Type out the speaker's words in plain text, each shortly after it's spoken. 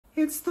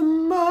It's the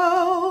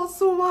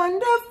most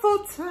wonderful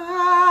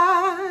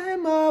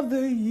time of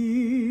the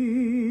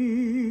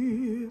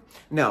year.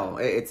 No,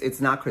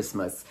 it's not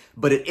Christmas,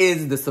 but it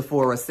is the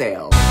Sephora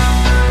sale.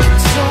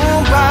 So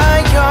by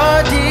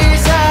your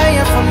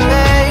desire for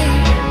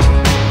me,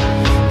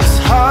 this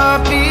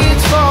heart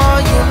beats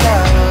for your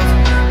love.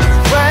 The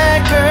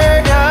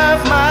record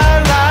of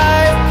my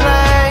life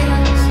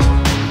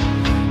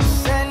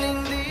plays.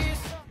 Sending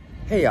these.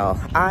 Hey y'all,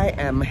 I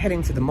am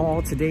heading to the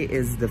mall. Today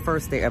is the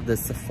first day of the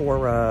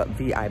Sephora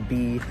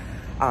VIB,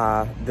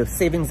 the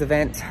savings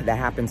event that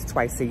happens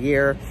twice a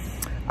year.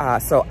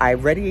 So I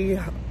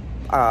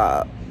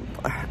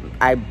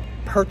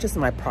purchased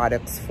my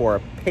products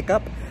for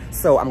pickup.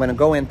 So I'm gonna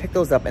go in, pick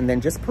those up, and then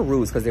just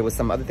peruse because there was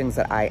some other things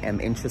that I am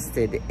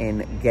interested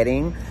in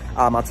getting.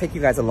 I'll take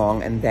you guys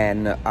along and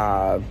then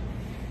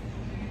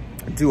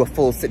do a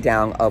full sit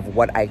down of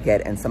what I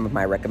get and some of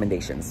my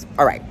recommendations.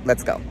 All right,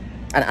 let's go.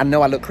 And I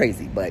know I look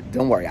crazy, but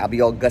don't worry, I'll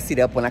be all gussied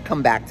up when I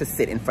come back to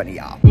sit in front of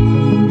y'all.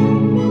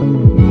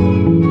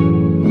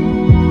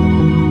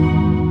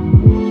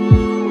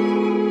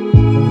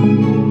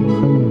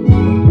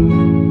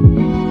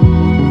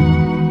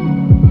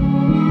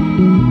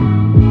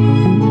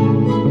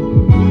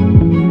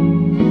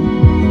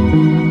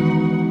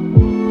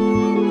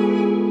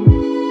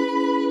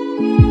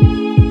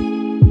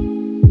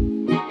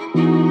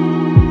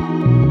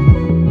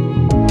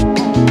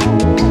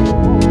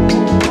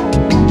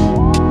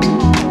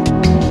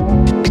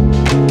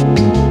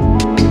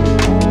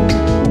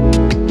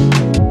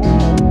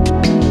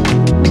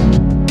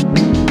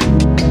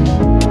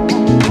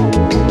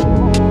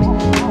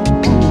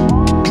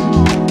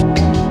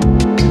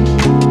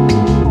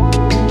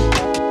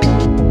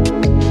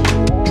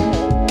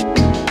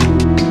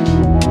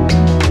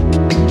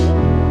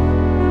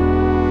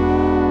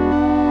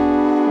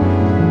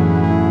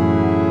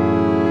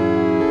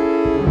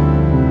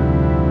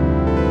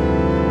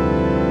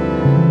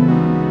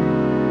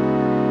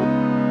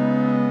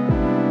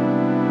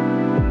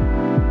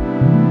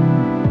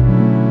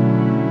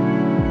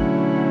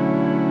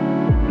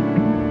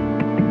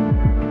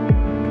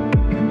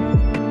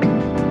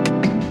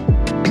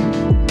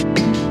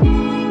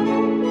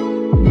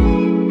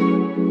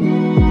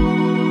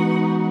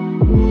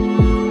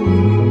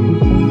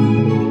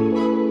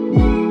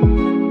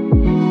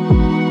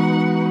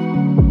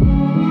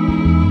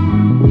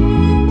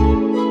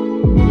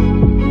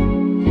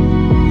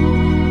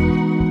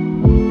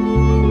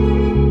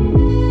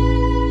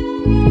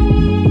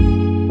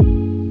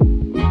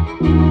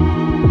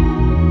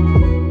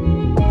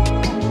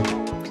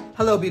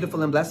 Hello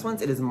beautiful and blessed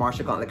ones, it is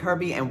Marsha Gauntlet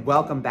Kirby and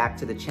welcome back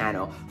to the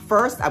channel.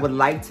 First, I would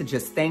like to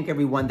just thank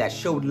everyone that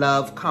showed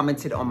love,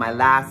 commented on my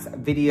last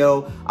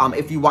video.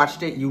 If you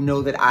watched it, you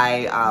know that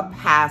I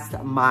passed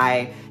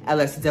my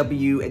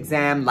LSW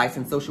exam,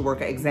 Licensed Social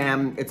Worker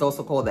exam. It's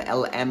also called the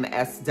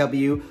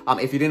LMSW.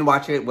 If you didn't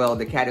watch it, well,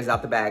 the cat is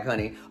out the bag,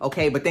 honey.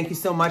 Okay, but thank you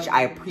so much.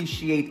 I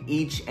appreciate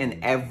each and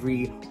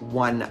every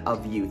one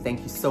of you.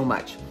 Thank you so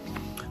much.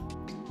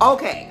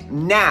 Okay,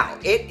 now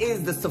it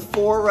is the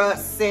Sephora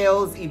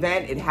sales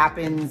event. It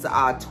happens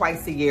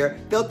twice a year.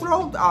 They'll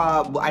throw,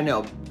 I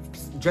know,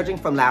 judging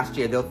from last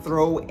year, they'll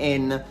throw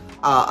in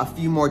a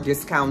few more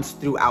discounts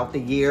throughout the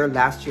year.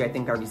 Last year, I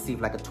think I received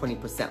like a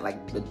 20%, like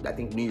I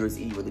think New Year's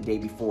Eve or the day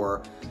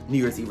before New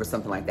Year's Eve or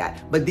something like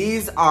that. But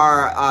these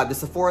are, the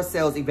Sephora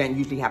sales event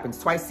usually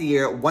happens twice a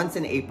year, once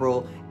in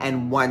April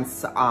and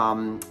once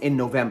in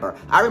November.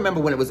 I remember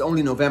when it was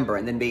only November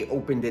and then they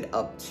opened it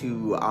up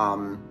to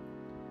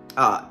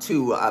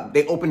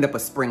they opened up a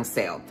spring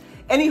sale.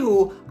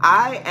 Anywho,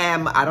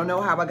 I don't know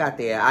how I got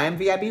there. I am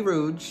VIB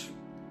Rouge.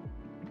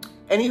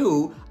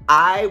 Anywho,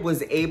 I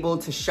was able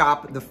to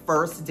shop the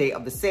first day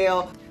of the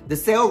sale. The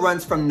sale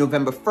runs from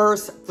November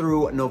 1st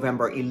through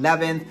November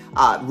 11th.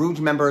 Rouge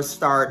members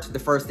start the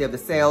first day of the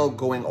sale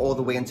going all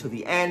the way until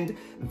the end.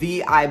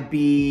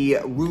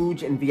 VIB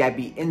Rouge and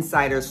VIB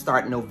Insiders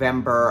start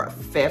November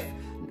 5th.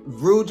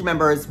 Rouge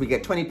members, we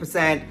get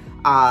 20%.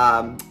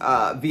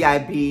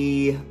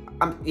 VIB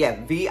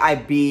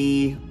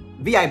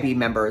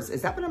members,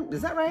 is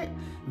that right?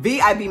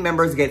 VIB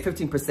members get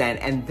 15%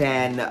 and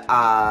then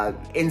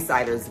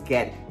insiders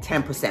get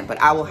 10%, but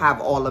I will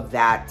have all of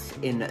that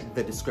in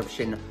the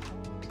description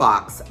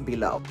box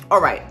below.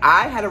 All right,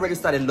 I had already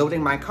started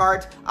loading my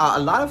cart. A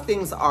lot of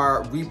things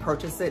are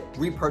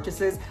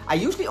repurchases. I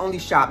usually only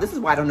shop, this is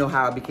why I don't know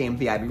how I became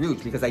VIB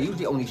Rouge, because I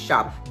usually only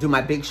do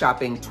my big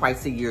shopping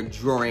twice a year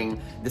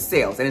during the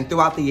sales. And then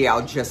throughout the year,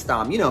 I'll just,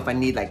 you know, if I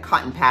need like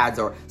cotton pads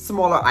or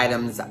smaller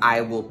items, I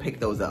will pick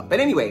those up.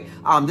 But anyway,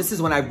 this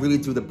is when I really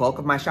do the bulk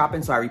of my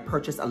shopping. So I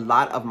repurchase a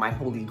lot of my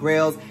holy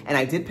grails, and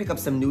I did pick up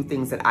some new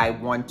things that I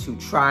want to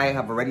try.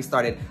 I've already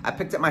started. I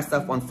picked up my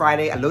stuff on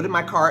Friday. I loaded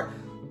my cart.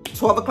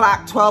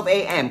 12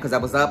 a.m. because I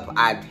was up,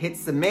 I hit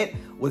submit,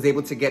 was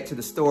able to get to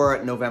the store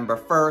November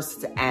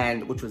 1st,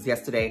 and which was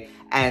yesterday,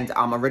 and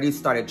already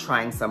started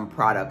trying some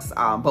products,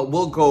 but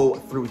we'll go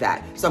through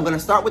that. So I'm gonna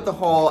start with the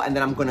haul, and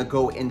then I'm gonna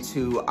go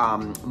into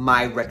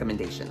my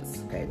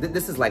recommendations. Okay,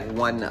 this is like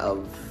one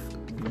of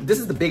This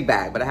is the big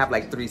bag, but I have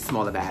like 3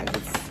 smaller bags.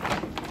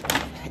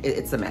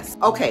 It's a mess.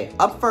 Okay,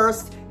 up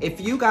first, if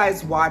you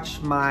guys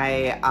watch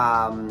my,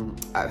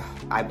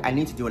 I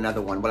need to do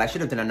another one. Well, I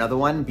should have done another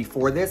one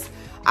before this.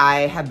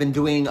 I have been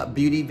doing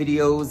beauty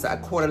videos,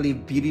 quarterly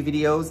beauty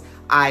videos.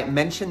 I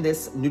mentioned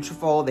this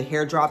Nutrafol, the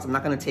hair drops. I'm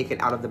not gonna take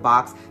it out of the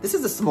box. This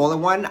is a smaller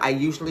one. I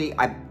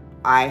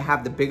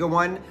have the bigger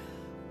one.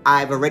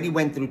 I've already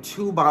went through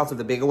 2 bottles of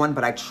the bigger one,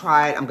 but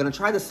I'm gonna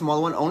try the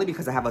smaller one only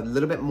because I have a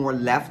little bit more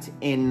left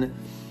in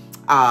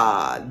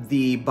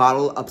the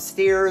bottle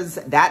upstairs.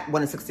 That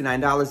one is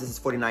 $69, this is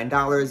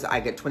 $49. I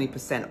get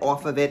 20%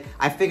 off of it.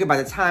 I figure by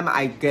the time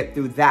I get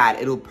through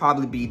that, it'll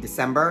probably be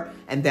December,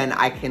 and then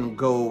I can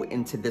go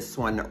into this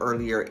one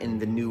earlier in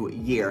the new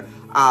year.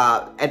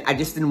 And I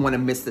just didn't want to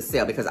miss the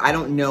sale because I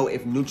don't know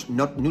if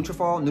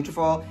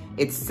Nutrafol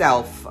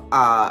itself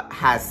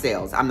has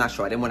sales. I'm not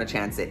sure, I didn't want to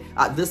chance it.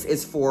 This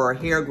is for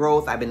hair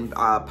growth. I've been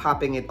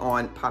putting it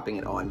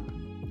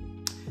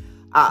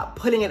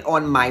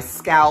on my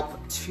scalp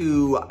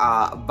to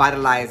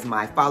vitalize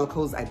my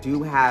follicles. I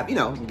do have, you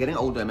know, I'm getting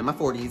older, I'm in my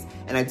 40s,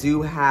 and I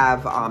do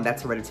have,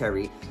 that's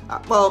hereditary.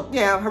 Well,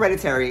 yeah,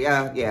 hereditary,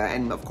 yeah,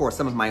 and of course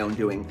some of my own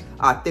doing.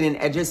 Thinning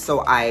edges,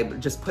 so I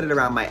just put it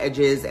around my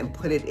edges and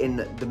put it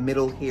in the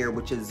middle here,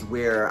 which is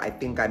where I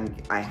think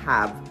I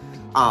have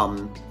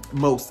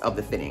most of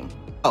the thinning.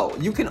 Oh,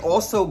 you can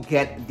also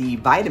get the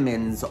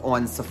vitamins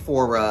on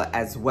Sephora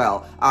as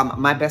well.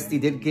 My bestie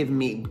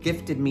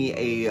gifted me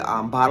a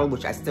bottle,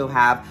 which I still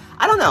have.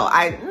 I don't know,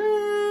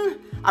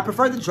 I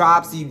prefer the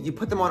drops. You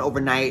put them on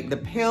overnight. The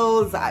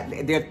pills,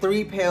 there are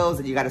 3 pills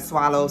that you gotta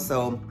swallow,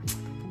 so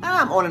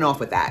I'm on and off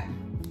with that.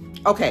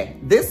 Okay,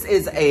 this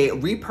is a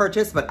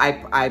repurchase, but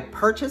I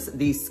purchased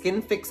the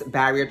SkinFix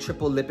Barrier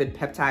Triple Lipid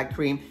Peptide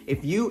Cream.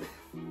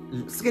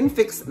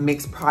 SkinFix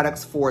makes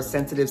products for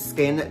sensitive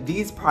skin.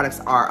 These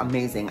products are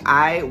amazing.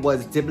 I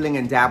was dibbling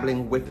and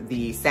dabbling with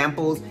the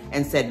samples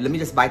and said, let me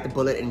just bite the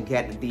bullet and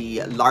get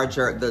the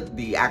larger,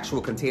 the actual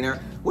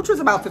container, which was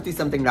about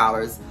 $50-something.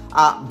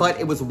 But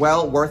it was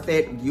well worth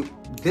it.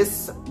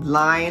 This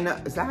line,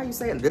 is that how you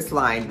say it? This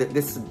line,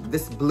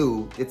 this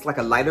blue, it's like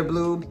a lighter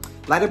blue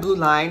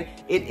line.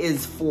 It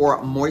is for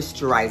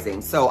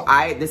moisturizing. So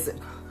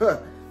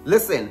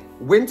listen,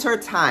 winter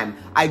time.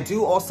 I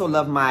do also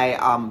love my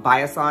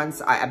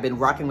Biossance. I've been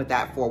rocking with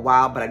that for a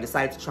while, but I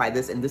decided to try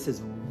this, and this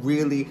is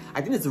really,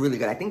 I think it's really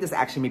good. I think this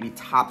actually maybe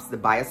tops the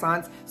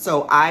Biossance.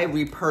 So I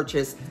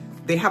repurchased.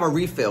 They have a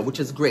refill, which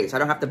is great. So I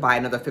don't have to buy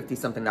another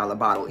 $50-something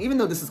bottle. Even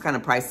though this is kind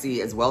of pricey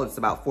as well, it's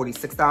about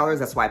 $46.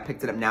 That's why I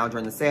picked it up now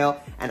during the sale,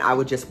 and I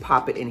would just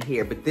pop it in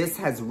here. But this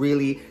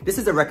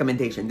is a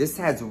recommendation. This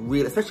has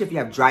really, especially if you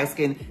have dry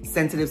skin,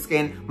 sensitive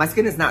skin. My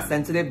skin is not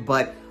sensitive,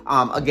 but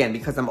again,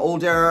 because I'm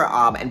older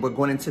and we're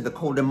going into the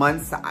colder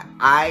months,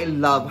 I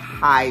love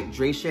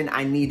hydration.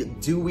 I need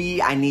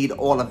dewy, I need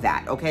all of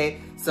that, okay?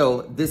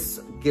 So this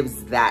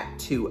gives that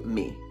to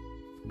me.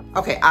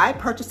 Okay, I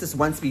purchased this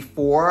once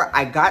before.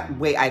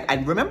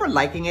 I remember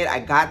liking it. I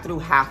got through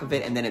half of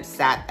it and then it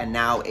sat, and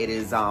now it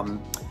is,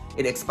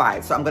 it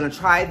expired. So I'm gonna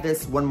try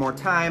this one more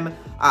time.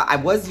 I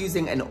was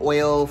using an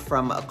oil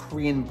from a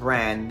Korean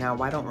brand.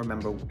 Now I can't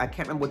remember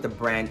what the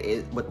brand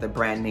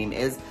name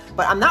is,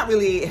 but I'm not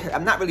really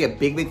a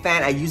big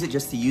fan. I use it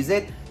just to use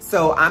it.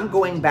 So I'm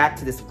going back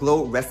to this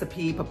Glow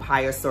Recipe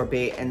Papaya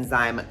Sorbet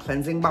Enzyme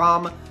Cleansing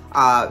Balm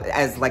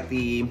as like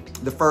the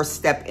first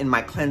step in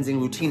my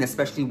cleansing routine,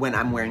 especially when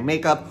I'm wearing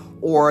makeup,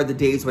 or the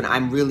days when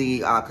I'm really,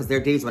 because there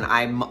are days when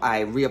I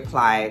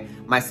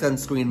reapply my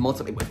sunscreen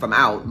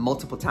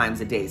multiple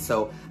times a day.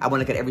 So I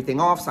want to get everything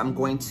off, so I'm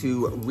going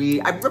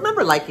to I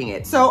remember liking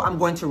it. So I'm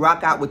going to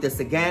rock out with this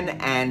again,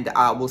 and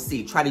we'll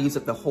see. Try to use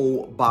up the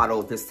whole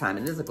bottle this time.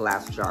 And this is a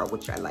glass jar,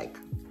 which I like.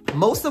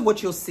 Most of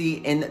what you'll see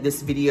in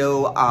this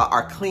video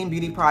are clean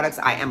beauty products.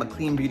 I am a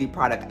clean beauty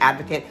product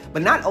advocate,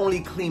 but not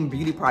only clean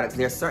beauty products.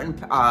 There are certain,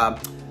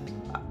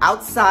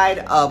 outside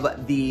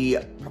of the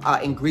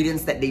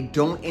ingredients that they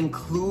don't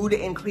include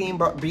in clean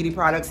beauty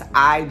products,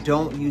 I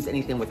don't use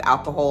anything with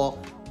alcohol.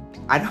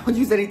 I don't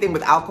use anything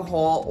with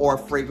alcohol or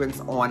fragrance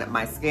on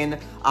my skin.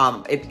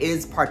 It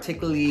is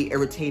particularly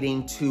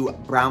irritating to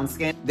brown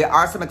skin. There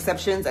are some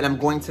exceptions, and I'm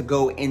going to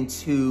go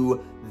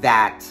into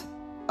that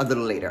a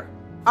little later.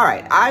 All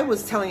right, I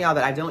was telling y'all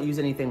that I don't use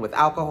anything with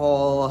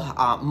alcohol.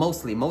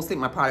 Mostly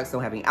my products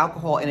don't have any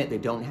alcohol in it. They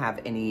don't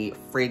have any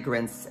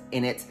fragrance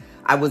in it.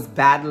 I was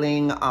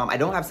battling, I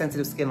don't have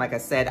sensitive skin, like I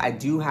said. I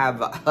do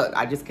have,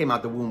 I just came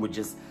out the womb with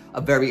just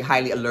a very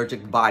highly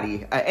allergic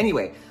body.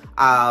 Anyway,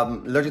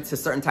 allergic to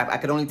certain type. I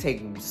could only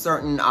take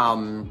certain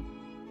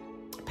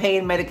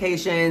pain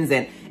medications,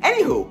 and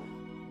anywho,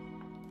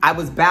 I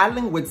was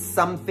battling with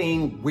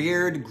something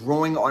weird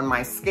growing on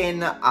my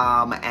skin,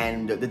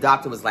 and the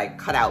doctor was like,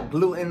 cut out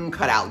gluten,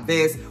 cut out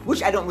this,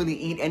 which I don't really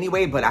eat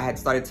anyway, but I had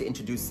started to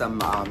introduce some,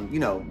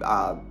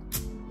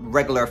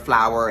 regular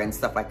flour and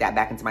stuff like that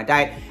back into my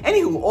diet.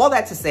 Anywho, all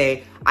that to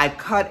say, I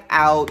cut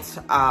out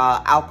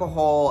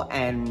alcohol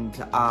and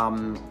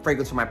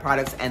fragrance from my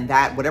products, and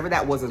that, whatever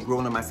that was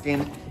growing on my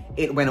skin,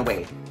 it went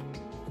away.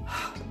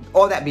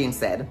 All that being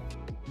said,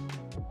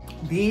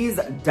 These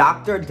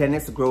Dr.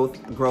 Dennis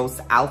Gross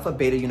Alpha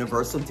Beta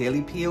Universal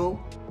Daily Peel.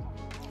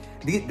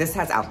 This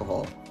has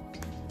alcohol.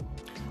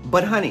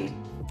 But honey,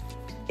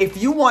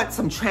 if you want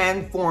some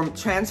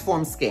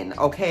transform skin,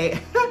 okay?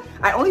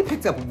 I only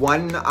picked up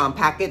one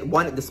packet,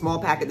 the small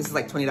packet. This is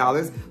like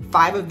 $20.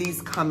 5 of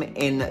these come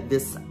in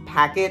this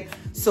packet.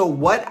 So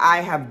what I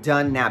have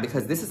done now,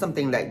 because this is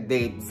something that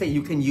they say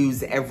you can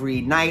use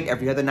every night,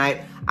 every other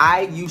night.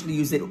 I usually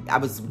use it, I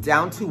was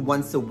down to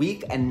once a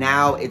week, and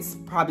now it's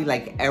probably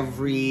like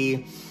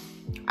every,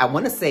 I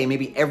want to say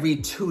maybe every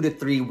 2 to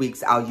 3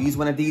 weeks I'll use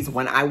one of these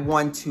when I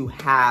want to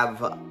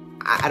have,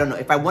 I don't know,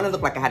 if I want to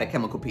look like I had a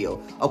chemical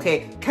peel,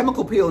 okay?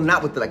 Chemical peel,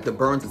 not with the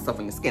burns and stuff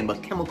on your skin,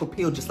 but chemical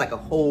peel just like a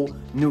whole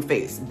new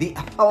face.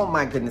 Oh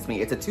my goodness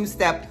me, it's a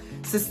 2-step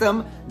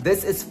system.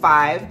 This is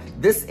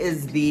 5.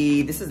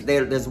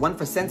 There's one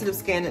for sensitive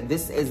skin.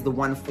 This is the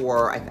one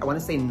for, I want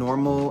to say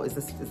normal, is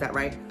that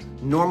right?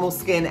 Normal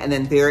skin, and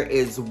then there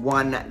is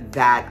one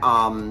that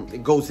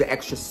goes the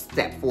extra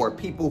step for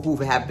people who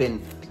have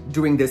been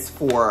doing this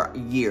for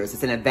years.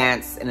 It's an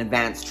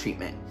advanced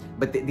treatment.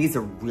 But these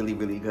are really,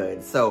 really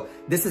good. So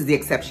this is the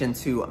exception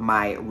to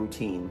my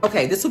routine.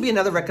 Okay, this will be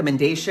another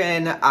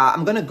recommendation.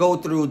 I'm gonna go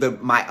through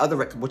my other,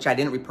 which I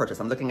didn't repurchase.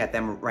 I'm looking at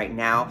them right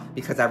now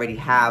because I already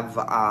have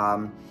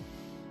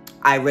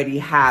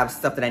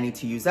stuff that I need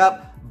to use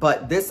up.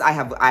 But this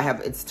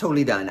it's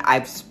totally done.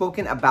 I've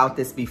spoken about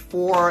this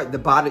before. The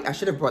bottle, I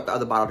should have brought the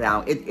other bottle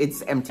down.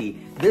 It's empty.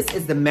 This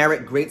is the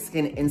Myricks Great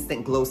Skin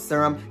Instant Glow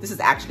Serum. This is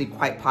actually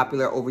quite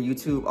popular over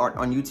YouTube, or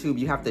on YouTube.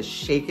 You have to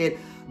shake it.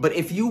 But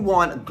if you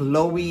want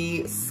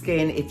glowy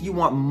skin, if you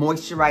want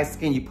moisturized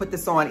skin, you put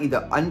this on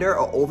either under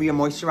or over your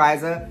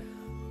moisturizer.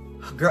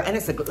 Girl, and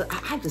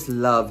I just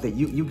love that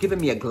you've given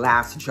me a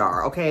glass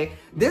jar, okay?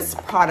 This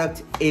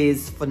product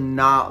is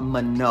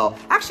phenomenal.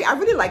 Actually, I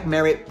really like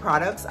Merit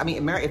products. I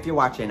mean, Merit, if you're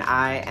watching,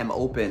 I am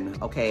open,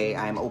 okay?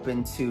 I am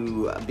open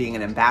to being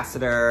an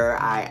ambassador.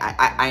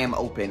 I am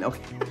open,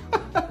 okay?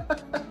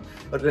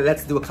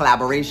 Let's do a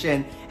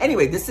collaboration.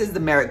 Anyway, this is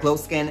the Merit Glow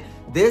Skin.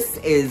 This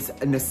is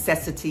a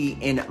necessity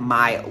in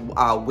my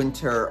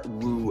winter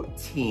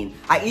routine.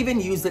 I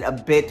even used it a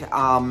bit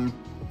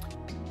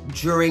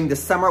during the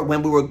summer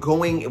when we were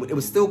going, it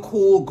was still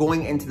cool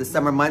going into the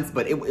summer months,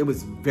 but it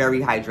was very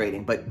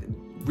hydrating, but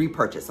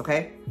repurchase,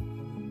 okay?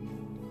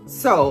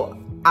 So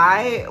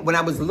when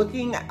I was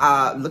looking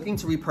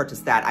to repurchase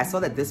that, I saw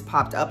that this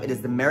popped up. It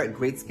is the Merit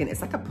Great Skin.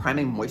 It's like a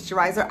priming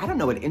moisturizer. I don't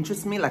know, it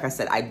interests me. Like I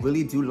said, I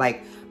really do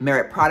like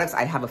Merit products.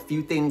 I have a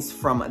few things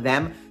from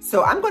them.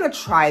 So I'm gonna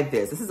try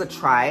this. This is a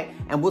try,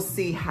 and we'll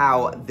see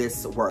how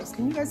this works.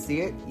 Can you guys see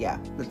it? Yeah,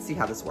 let's see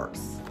how this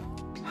works.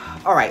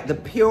 All right, the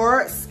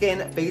Pure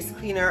Skin Face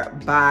Cleaner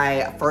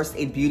by First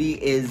Aid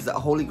Beauty is a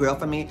holy grail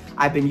for me.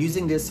 I've been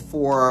using this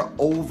for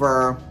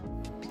over,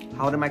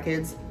 how old are my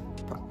kids?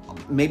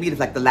 Maybe it's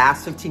like the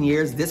last 15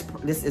 years. This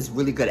is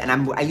really good.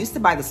 And I used to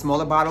buy the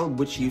smaller bottle,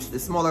 which used the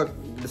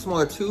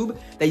smaller tube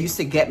that used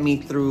to get me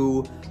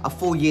through a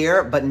full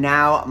year. But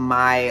now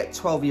my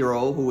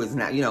 12-year-old, who is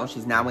now, you know,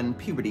 she's now in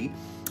puberty,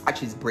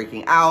 she's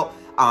breaking out.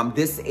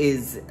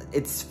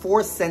 It's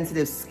for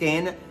sensitive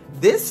skin.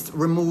 This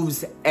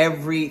removes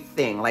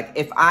everything. Like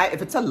if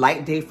it's a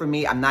light day for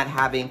me, I'm not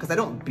having, because I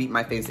don't beat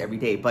my face every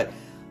day, but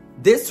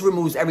this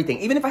removes everything.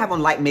 Even if I have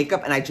on light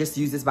makeup and I just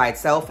use this by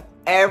itself,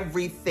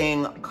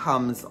 everything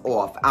comes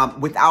off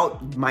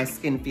without my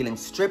skin feeling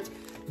stripped.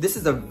 This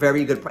is a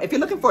very good product. If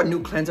you're looking for a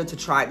new cleanser to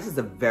try, this is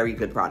a very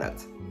good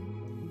product.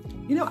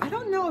 You know, I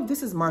don't know if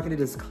this is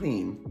marketed as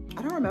clean.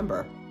 I don't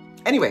remember.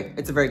 Anyway,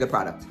 it's a very good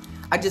product.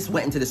 I just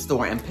went into the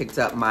store and picked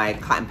up my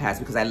cotton pads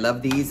because I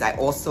love these. I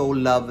also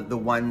love the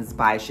ones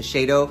by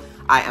Shiseido.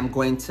 I am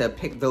going to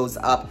pick those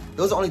up.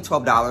 Those are only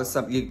 $12,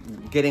 so you're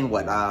getting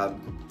what,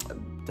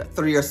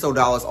 $3 or so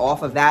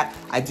off of that.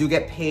 I do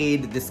get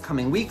paid this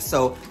coming week,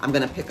 so I'm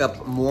gonna pick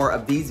up more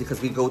of these because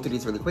we go through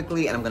these really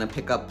quickly, and I'm gonna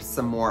pick up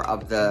some more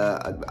of the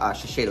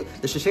Shiseido.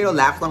 The Shiseido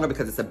lasts longer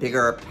because it's a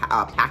bigger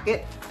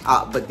packet,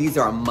 but these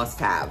are a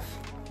must-have.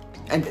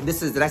 And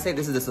this is, did I say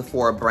this is the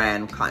Sephora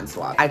brand cotton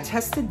swab? I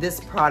tested this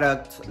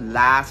product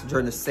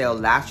during the sale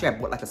last year. I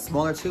bought like a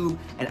smaller tube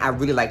and I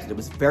really liked it. It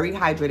was very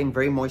hydrating,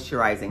 very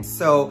moisturizing.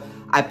 So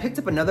I picked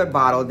up another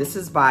bottle. This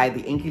is by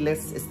the Inkey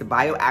list. It's the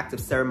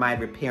Bioactive Ceramide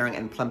Repairing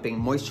and Plumping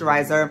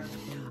Moisturizer.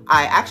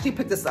 I actually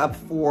picked this up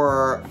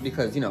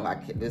because you know,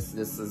 this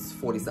is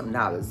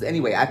 $40-something.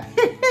 Anyway,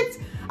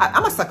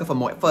 I'm a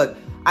sucker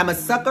I'm a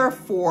sucker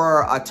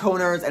for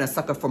toners and a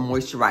sucker for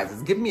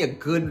moisturizers. Give me a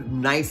good,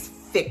 nice,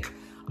 thick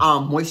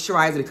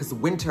moisturizer, because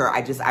winter,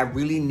 I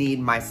really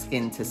need my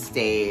skin to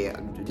stay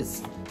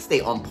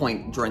on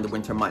point during the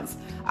winter months.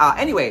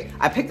 Anyway,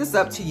 I picked this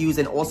up to use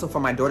and also for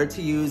my daughter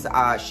to use.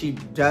 She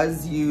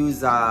does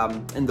use,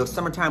 in the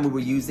summertime, we were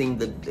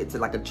using it's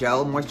like a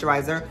gel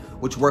moisturizer,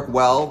 which worked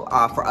well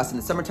for us in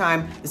the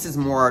summertime. This is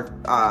more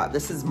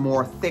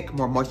thick,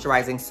 more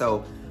moisturizing.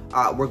 So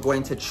we're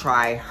going to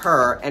try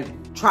her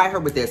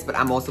with this, but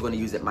I'm also going to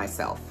use it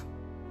myself.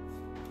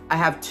 I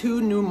have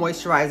two new more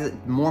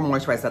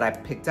moisturizers that I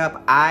picked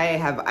up.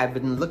 I've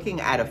been looking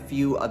at a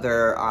few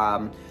other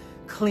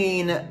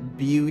clean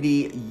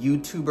beauty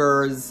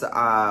YouTubers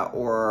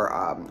or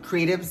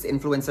creatives,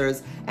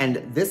 influencers, and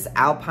this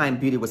Alpyn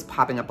Beauty was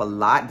popping up a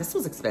lot. This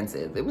was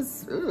expensive. It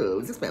was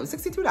expensive. It was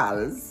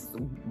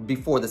 $62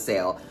 before the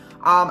sale.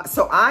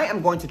 So I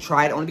am going to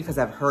try it only because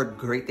I've heard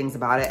great things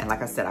about it. And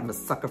like I said, I'm a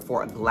sucker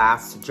for a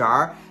glass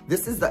jar.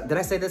 This is the, did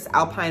I say this?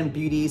 Alpyn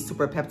Beauty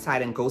Super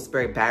Peptide and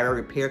Ghostberry Barrier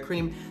Repair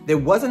Cream. There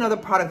was another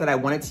product that I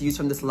wanted to use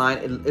from this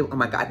line. Oh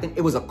my God, I think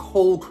it was a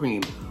cold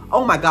cream.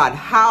 Oh my God,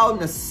 how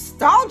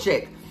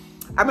nostalgic.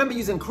 I remember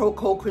using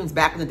cold creams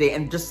back in the day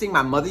and just seeing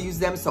my mother use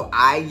them, so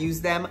I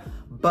used them.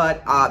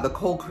 But the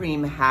cold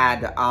cream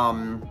had,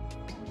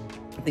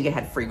 I think it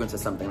had fragrance or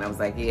something. And I was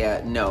like,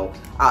 yeah, no.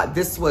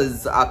 This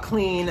was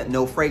clean,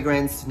 no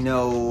fragrance,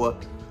 no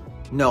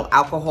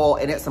alcohol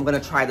in it. So I'm gonna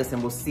try this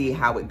and we'll see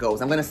how it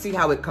goes. I'm gonna see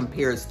how it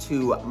compares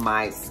to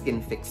my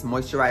SkinFix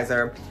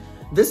moisturizer.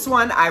 This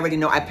one, I already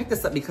know. I picked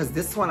this up because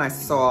this one I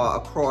saw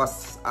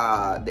across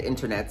the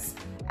internets.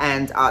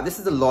 And this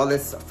is the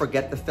Lawless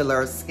Forget the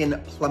Filler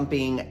Skin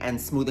Plumping and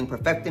Smoothing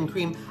Perfecting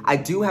Cream. I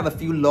do have a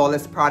few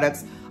Lawless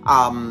products.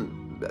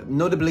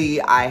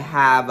 Notably, I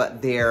have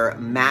their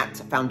matte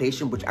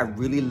foundation, which I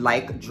really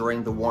like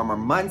during the warmer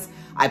months.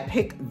 I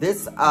picked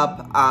this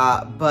up,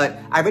 but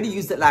I already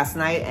used it last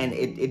night and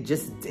it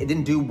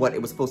didn't do what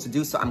it was supposed to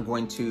do. So I'm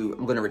going to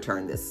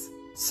return this.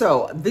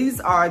 So these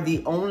are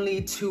the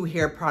only two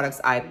hair products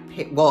I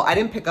picked. Well, I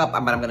didn't pick up,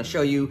 but I'm gonna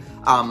show you.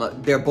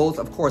 They're both,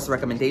 of course,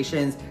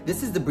 recommendations.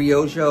 This is the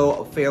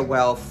Briogeo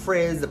Farewell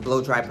Frizz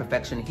Blow Dry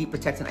Perfection Heat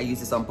Protectant. I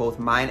use this on both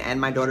mine and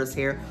my daughter's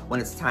hair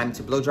when it's time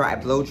to blow dry. I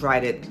blow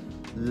dried it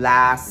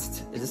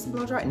last, is this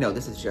blow dry? No,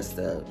 this is just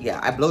yeah,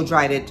 I blow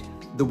dried it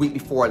the week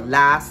before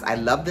last. I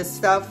love this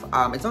stuff.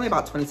 It's only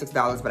about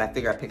 $26, but I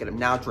figure I pick it up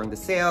now during the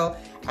sale.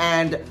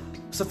 And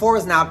Sephora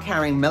is now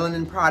carrying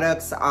Melanin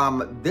products.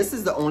 This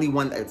is the only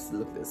one that's,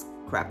 look at this,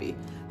 crappy.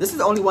 This is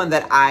the only one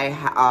that I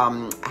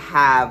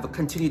have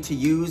continued to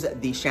use,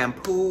 the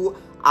shampoo.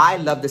 I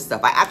love this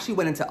stuff. I actually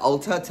went into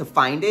Ulta to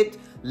find it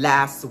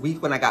last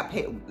week when I got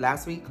paid,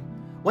 last week?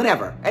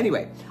 Whenever.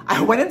 Anyway, I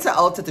went into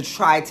Ulta to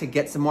try to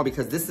get some more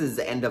because this is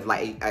the end of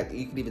life.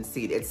 You can even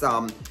see it.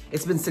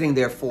 It's been sitting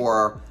there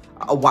for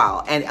a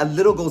while, and a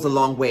little goes a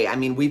long way. I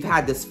mean, we've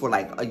had this for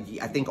like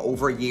I think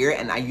over a year,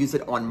 and I use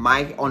it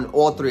on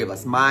all three of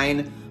us,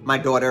 mine, my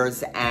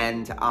daughters,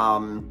 and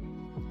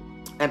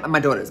my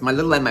daughters, my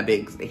little and my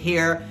big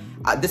hair.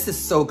 This is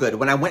so good.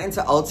 When I went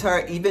into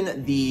Ulta,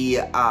 even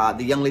the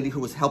young lady who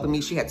was helping me,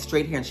 she had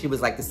straight hair, and she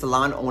was like, the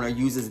salon owner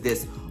uses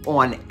this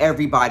on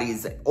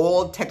everybody's,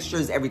 all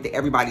textures, everything,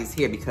 everybody's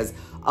hair because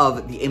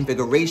of the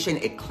invigoration.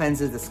 It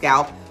cleanses the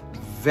scalp.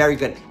 Very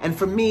good. And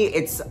for me,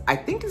 I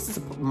think this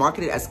is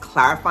marketed as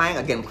clarifying,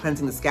 again,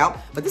 cleansing the scalp,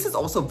 but this is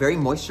also very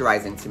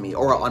moisturizing to me,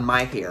 or on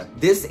my hair.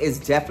 This is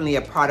definitely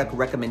a product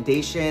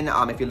recommendation.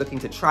 If you're looking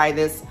to try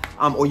this,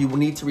 or you will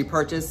need to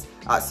repurchase,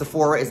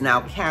 Sephora is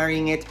now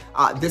carrying it.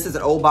 This is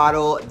an old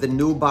bottle. The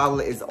new bottle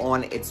is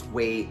on its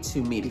way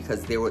to me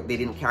because they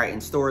didn't carry it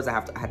in stores. I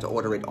had to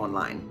order it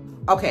online.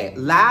 Okay,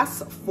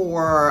 last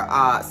for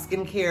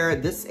skincare,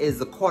 this is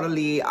the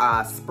Caudalie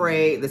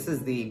spray. This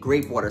is the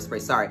grape water spray,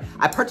 sorry.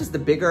 I purchased the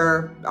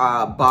bigger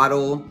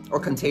bottle or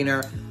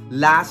container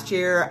last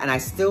year, and I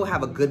still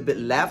have a good bit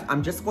left.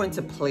 I'm just going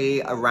to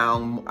play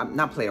around,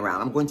 not play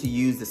around, I'm going to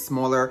use the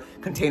smaller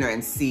container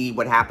and see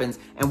what happens,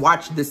 and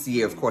watch this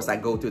year. Of course, I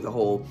go through the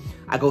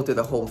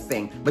whole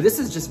thing. But this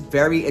is just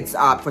it's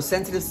for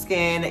sensitive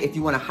skin, if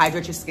you want to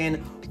hydrate your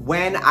skin.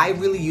 When I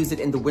really use it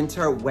in the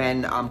winter,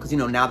 when, cause you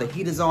know, now the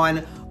heat is on,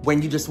 when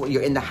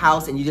you're in the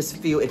house and you just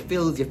feel,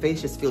 your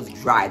face just feels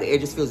dry. The air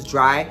just feels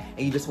dry,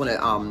 and you just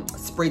wanna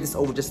spray this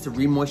over just to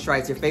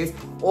re-moisturize your face.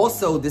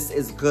 Also, this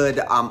is good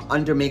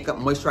under makeup,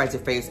 moisturize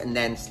your face, and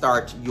then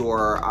start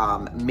your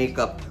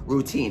makeup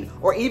routine.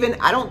 Or even,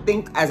 I don't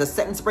think as a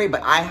setting spray,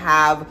 but I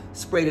have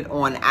sprayed it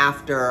on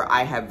after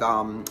I have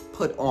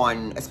put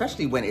on,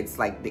 especially when it's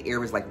like the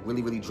air is like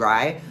really, really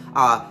dry.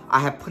 I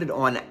have put it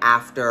on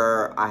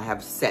after I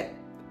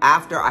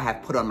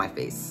have put on my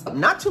face.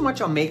 Not too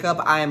much on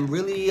makeup. I am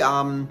really,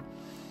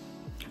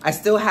 I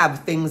still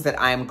have things that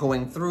I am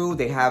going through.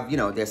 They have, you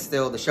know,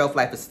 the shelf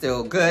life is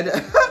still good.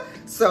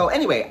 So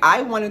anyway,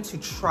 I wanted to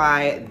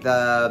try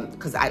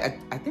because I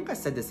think I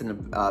said this in the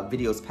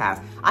videos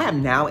past. I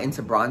am now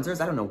into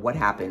bronzers. I don't know what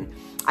happened.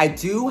 I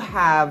do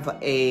have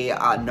a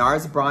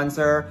NARS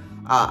bronzer.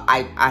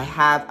 I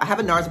have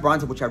a NARS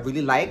bronzer, which I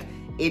really like.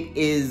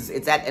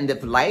 It's at end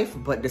of life,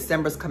 but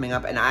December's coming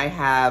up, and I've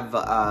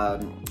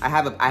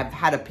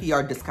had a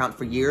PR discount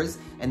for years,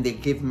 and they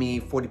give me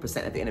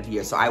 40% at the end of the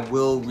year. So I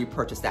will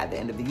repurchase that at the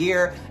end of the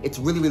year. It's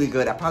really, really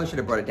good. I probably should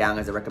have brought it down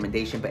as a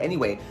recommendation, but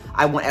anyway,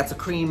 that's a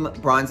cream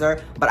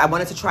bronzer, but I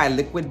wanted to try a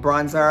liquid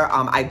bronzer.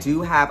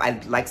 I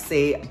like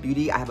Saie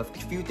Beauty. I have a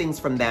few things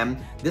from them.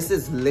 This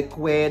is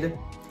liquid.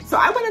 So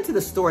I went into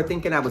the store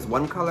thinking I was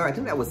one color. I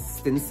think that was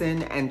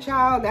Stinson, and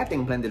child, that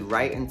thing blended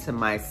right into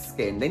my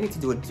skin. They need to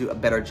do a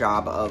better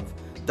job of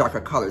darker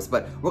colors,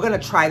 but we're gonna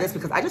try this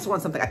because I just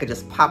want something I could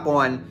just pop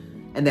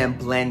on and then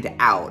blend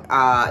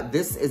out.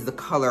 This is the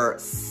color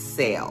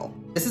Saie.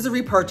 This is a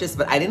repurchase,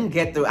 but I didn't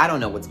get through, I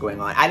don't know what's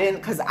going on.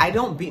 Cause I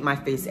don't beat my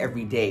face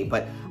every day,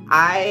 but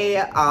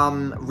I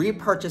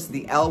repurchased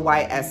the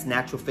LYS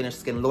Natural Finish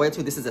Skin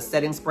Loyalty. This is a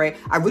setting spray.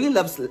 I really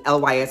love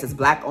LYS. It's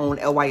black owned.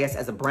 LYS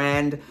as a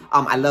brand.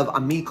 I love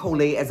Ami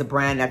Colé as a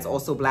brand. That's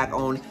also black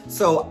owned.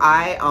 So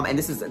and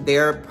this is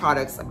their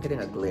products. I'm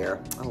getting a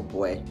glare. Oh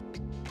boy.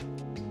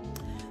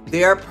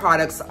 Their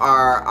products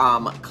are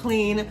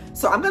clean.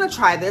 So I'm gonna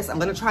try this. I'm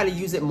gonna try to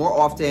use it more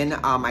often.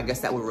 I guess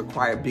that would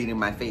require beating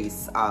my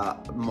face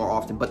more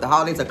often, but the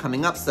holidays are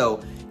coming up. So,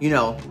 you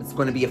know, it's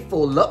gonna be a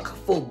full look,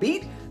 full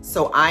beat.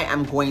 So I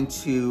am going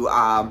to,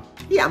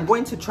 yeah, I'm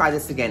going to try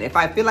this again. If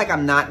I feel like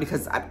I'm not,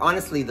 because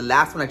honestly, the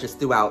last one I just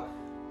threw out,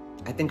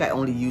 I think I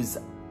only use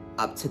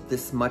up to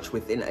this much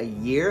within a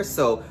year.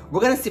 So we're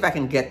gonna see if I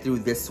can get through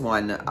this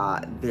one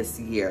this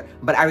year.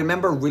 But I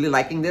remember really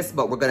liking this,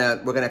 but we're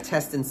gonna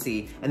test and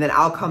see. And then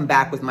I'll come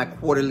back with my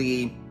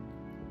quarterly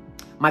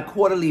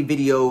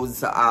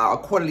videos or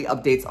quarterly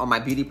updates on my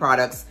beauty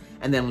products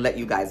and then let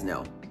you guys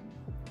know.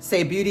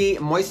 Saie Beauty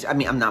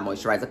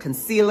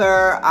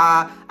concealer.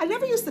 I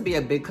never used to be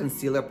a big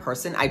concealer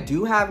person. I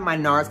do have my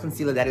NARS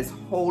concealer that is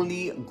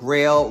Holy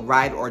Grail,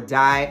 ride or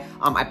die.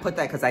 I put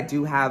that because I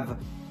do have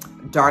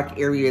dark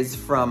areas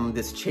from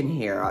this chin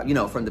here, you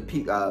know, from the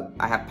peak. I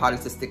have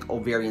polycystic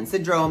ovarian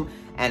syndrome,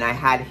 and I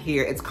had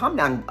here, it's calmed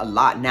down a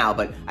lot now,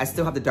 but I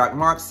still have the dark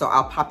marks, so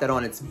I'll pop that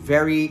on. It's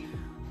very,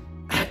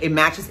 it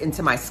matches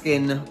into my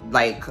skin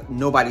like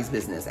nobody's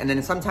business. And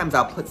then sometimes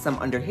I'll put some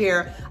under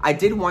here. I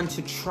did want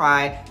to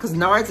try, because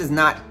NARS is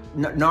not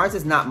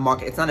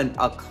market, it's not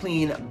a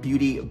clean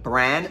beauty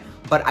brand,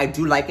 but I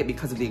do like it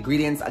because of the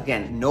ingredients.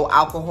 Again, no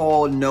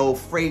alcohol, no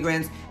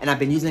fragrance, and I've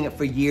been using it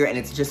for a year, and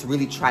it's just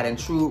really tried and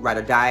true, ride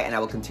or die, and I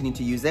will continue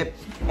to use it.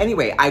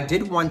 Anyway, I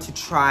did want to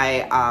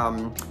try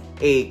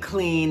a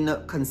clean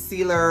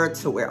concealer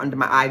to wear under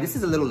my eye. This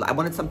is a little, I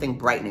wanted something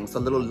brightening, so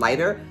a little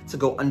lighter to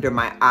go under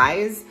my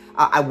eyes.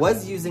 I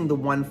was using the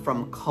one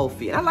from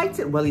Kulfi, and I liked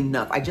it well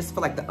enough. I just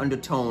feel like the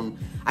undertone,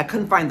 I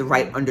couldn't find the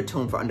right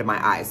undertone for under my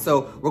eyes.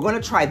 So we're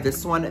gonna try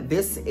this one.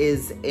 This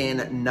is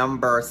in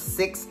number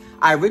 6.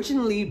 I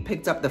originally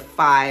picked up the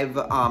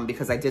 5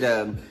 because I did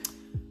a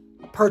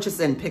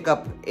purchase and pick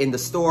up in the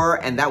store,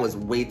 and that was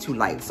way too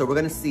light. So we're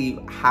gonna see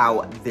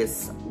how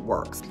this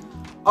works.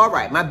 All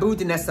right, my boo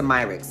Danessa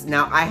Myricks.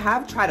 Now I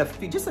have tried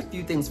just a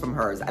few things from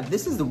hers.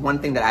 This is the one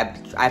thing that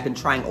I've been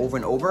trying over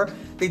and over.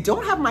 They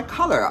don't have my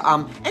color.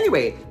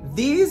 Anyway,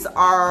 these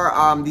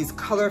are these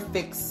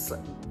ColorFix.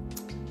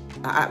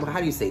 How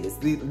do you say this?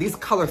 These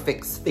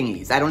ColorFix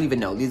thingies. I don't even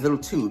know. These little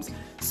tubes.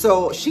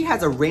 So she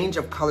has a range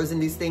of colors in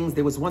these things.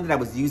 There was one that I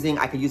was using.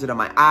 I could use it on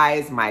my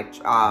eyes,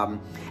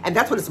 and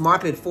that's what it's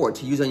marketed for,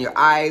 to use on your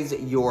eyes,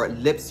 your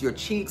lips, your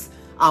cheeks.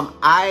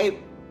 I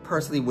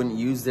personally wouldn't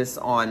use this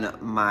on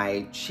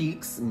my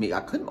cheeks.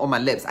 I couldn't on my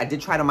lips. I did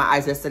try it on my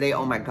eyes yesterday.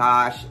 Oh my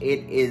gosh,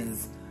 it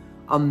is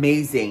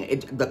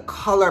amazing. The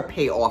color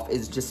payoff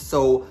is just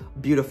so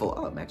beautiful.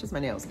 Oh, it matches my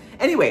nails.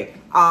 Anyway,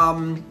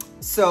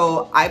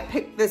 so I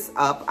picked this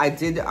up. I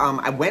did,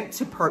 I went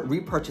to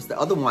repurchase the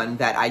other one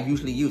that I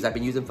usually use. I've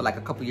been using for like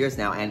a couple years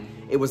now, and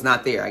it was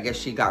not there. I guess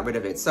she got rid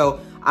of it. So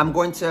I'm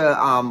going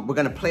to, we're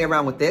gonna play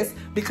around with this,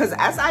 because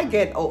as I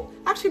get,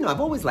 actually no,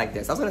 I've always liked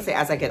this. I was gonna say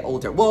as I get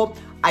older. Well,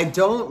 I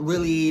don't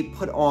really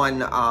put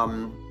on,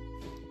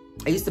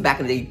 I used to back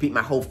in the day beat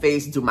my whole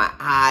face, do my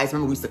eyes.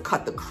 Remember we used to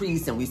cut the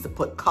crease and we used to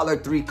put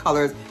 3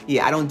 colors.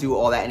 Yeah, I don't do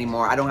all that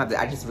anymore. I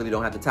just really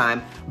don't have the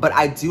time. But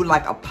I do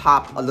like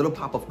a little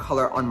pop of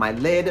color on my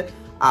lid.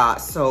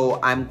 So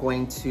I'm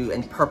going to,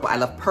 and purple. I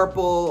love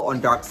purple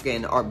on dark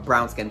skin or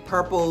brown skin.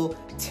 Purple,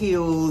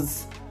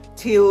 teals,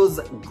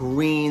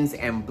 greens,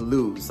 and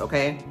blues,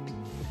 okay?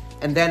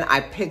 And then I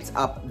picked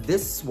up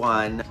this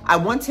one. I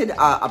wanted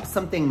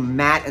something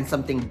matte and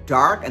something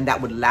dark and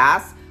that would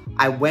last.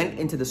 I went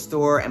into the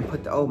store and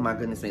put oh my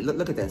goodness me,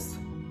 look at this.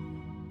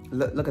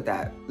 Look at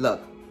that,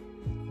 look.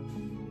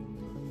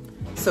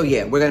 So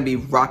yeah, we're gonna be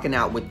rocking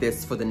out with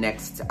this for the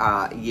next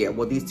year.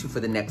 Well, these two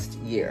for the next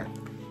year.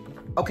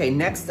 Okay,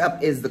 next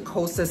up is the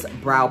Kosas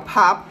Brow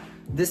Pop.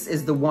 This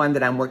is the one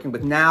that I'm working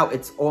with now.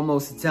 It's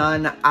almost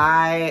done.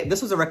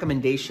 This was a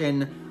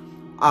recommendation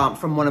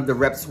from one of the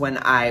reps when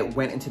I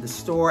went into the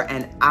store,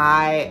 and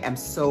I am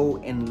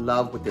so in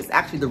love with this.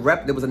 Actually,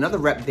 there was another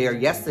rep there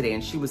yesterday,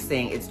 and she was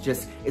saying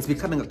it's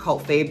becoming a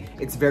cult fave.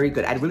 It's very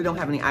good. I really don't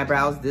have any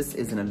eyebrows. This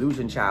is an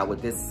illusion, child,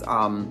 with this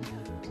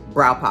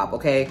brow pop,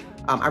 okay?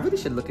 I really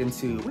should look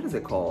into, what is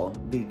it called?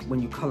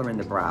 When you color in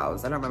the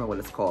brows. I don't remember what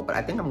it's called, but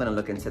I think I'm gonna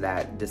look into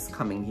that this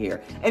coming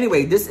year.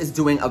 Anyway, this is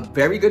doing a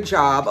very good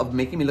job of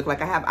making me look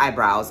like I have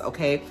eyebrows,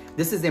 okay?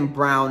 This is in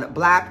brown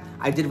black.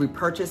 I did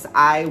repurchase.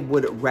 I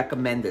would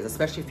recommend this,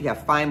 especially if you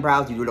have fine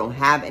brows, you don't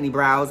have any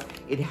brows.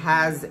 It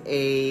has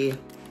it's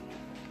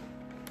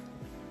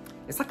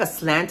like a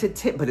slanted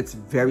tip, but it's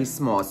very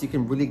small, so you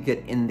can really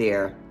get in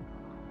there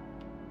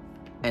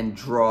and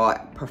draw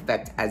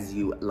perfect as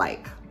you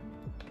like.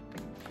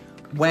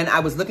 When I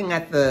was looking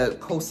at the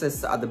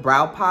Kosas, the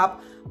Brow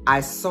Pop,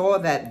 I saw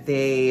that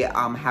they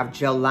have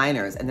gel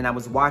liners, and then I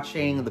was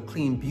watching the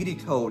Clean Beauty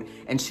Code,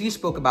 and she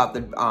spoke about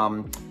the,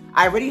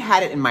 I already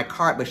had it in my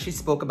cart, but she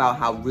spoke about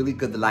how really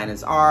good the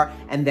liners are,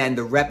 and then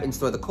the rep in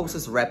store, the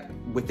Kosas rep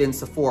within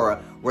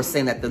Sephora, were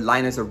saying that the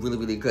liners are really,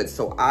 really good.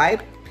 So I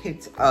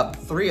picked up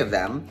 3 of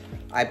them.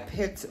 I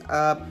picked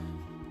up,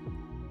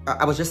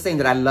 I was just saying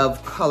that I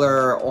love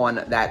color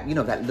on that, you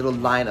know, that little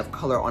line of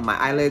color on my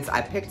eyelids.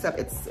 I picked up,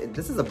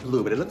 this is a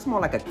blue, but it looks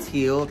more like a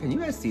teal. Can you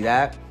guys see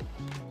that?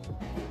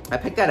 I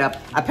picked that up.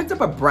 I picked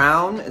up a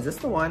brown, is this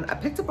the one? I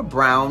picked up a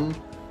brown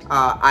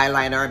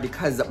eyeliner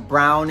because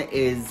brown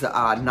is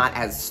not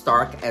as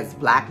stark as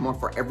black, more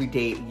for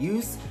everyday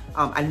use.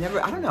 I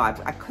don't know,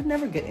 I could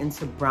never get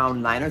into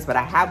brown liners, but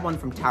I have one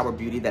from Tower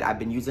Beauty that I've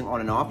been using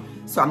on and off.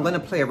 So I'm gonna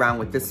play around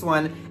with this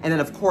one. And then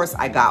of course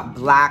I got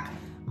black,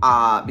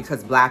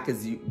 because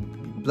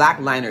black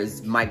liner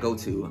is my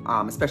go-to,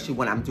 especially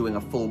when I'm doing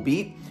a full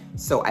beat.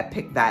 So I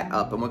picked that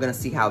up, and we're gonna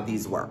see how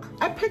these work.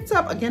 I picked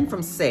up, again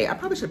from Saie, I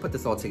probably should put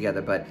this all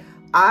together, but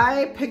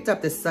I picked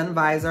up this sun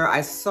visor.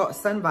 I saw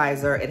sun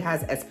visor, it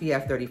has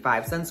SPF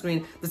 35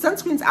 sunscreen. The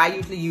sunscreens I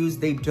usually use,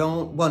 they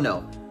don't, well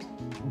no.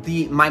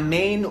 My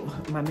main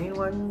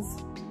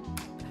ones,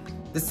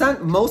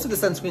 most of the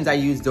sunscreens I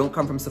use don't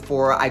come from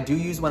Sephora. I do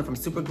use one from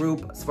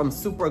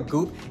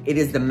Supergoop. It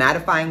is the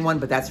mattifying one,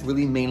 but that's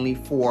really mainly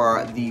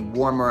for the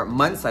warmer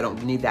months. So I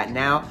don't need that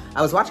now.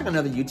 I was watching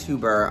another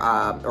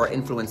YouTuber or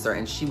influencer,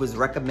 and she was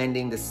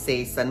recommending the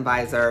Saie Sun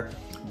Visor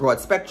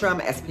Broad Spectrum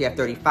SPF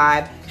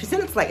 35. She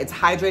said it's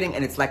hydrating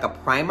and it's like a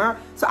primer.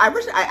 So I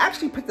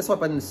actually picked this one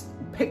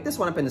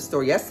up in the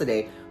store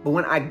yesterday, but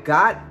when I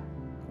got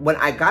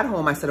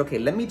home, I said, okay,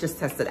 let me just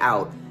test it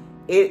out.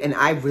 And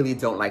I really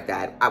don't like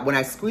that. When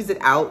I squeezed it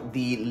out,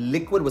 the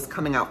liquid was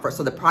coming out first.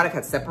 So the product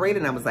had separated,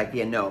 and I was like,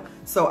 yeah, no.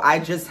 So I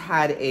just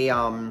had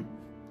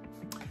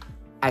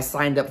I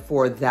signed up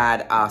for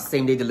that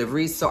same day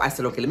delivery. So I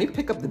said, okay, let me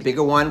pick up the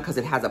bigger one because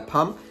it has a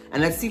pump,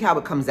 and let's see how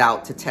it comes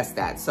out to test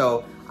that.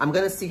 So I'm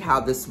gonna see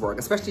how this works,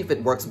 especially if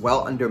it works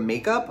well under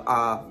makeup.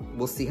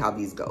 We'll see how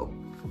these go.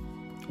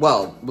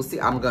 Well, we'll see.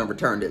 I'm gonna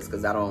return this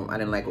because I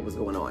didn't like what was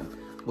going on.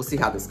 We'll see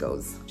how this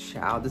goes.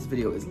 Child, this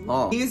video is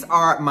long. These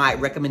are my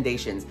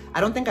recommendations.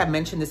 I don't think I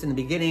mentioned this in the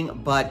beginning,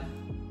 but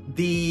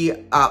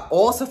the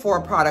all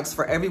Sephora products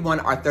for everyone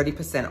are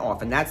 30%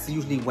 off, and that's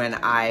usually when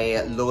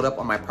I load up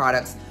on my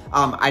products.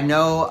 I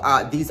know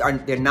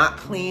they're not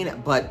clean,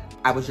 but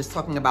I was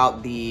talking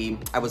about the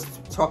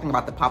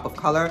pop of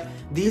color.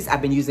 These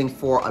I've been using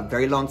for a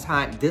very long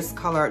time. This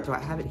color, do I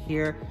have it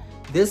here?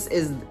 This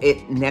is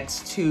it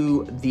next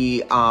to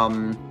the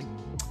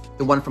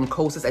one from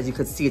Kosas. As you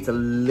can see, it's a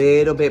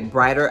little bit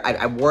brighter.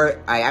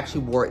 I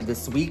actually wore it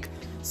this week.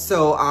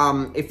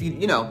 So if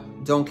you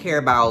don't care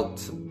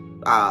about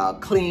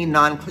clean,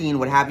 non-clean,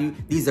 what have you,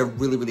 these are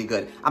really, really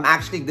good.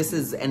 This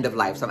is end of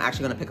life, so I'm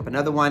actually gonna pick up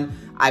another one.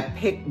 I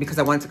picked because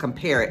I wanted to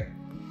compare it.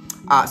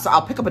 So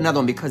I'll pick up another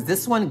one because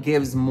this one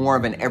gives more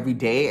of an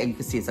everyday, and you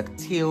can see it's like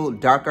teal,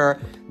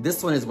 darker.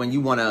 This one is when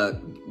you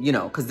wanna,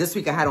 because this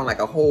week I had on like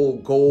a whole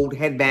gold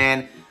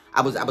headband.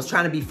 I was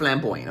trying to be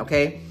flamboyant,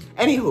 okay?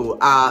 Anywho,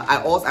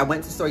 I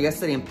went to the store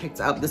yesterday and picked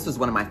up, this was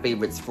one of my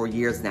favorites for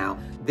years now.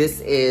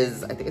 This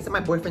is, I think it's my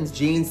boyfriend's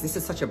jeans. This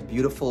is such a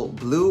beautiful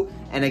blue.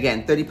 And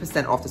again,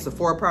 30% off the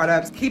Sephora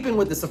products. Keeping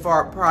with the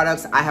Sephora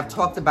products, I have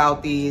talked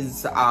about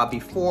these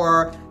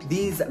before.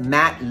 These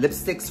matte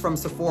lipsticks from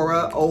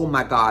Sephora, oh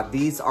my God,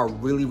 these are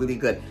really, really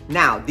good.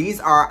 Now, these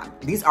are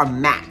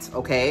matte,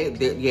 okay?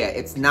 Yeah,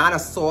 it's not a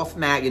soft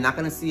matte. You're not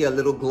gonna see a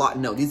little gloss.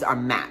 No, these are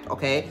matte,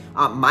 okay?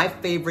 My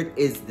favorite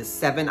is the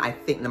 7, I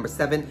think, number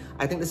 7.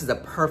 I think this is a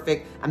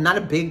perfect, I'm not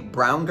a big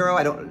brown girl.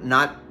 I'm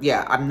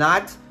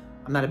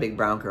not a big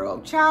brown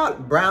girl.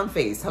 Child, brown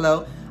face,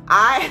 hello.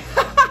 I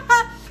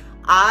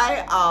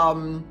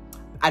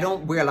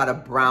don't wear a lot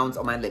of browns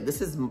on my lip.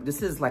 This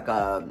is like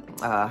a,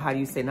 how do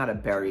you say, not a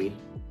berry.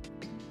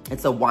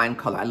 It's a wine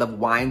color. I love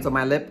wines on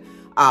my lip.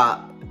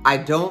 I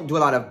don't do a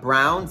lot of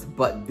browns,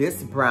 but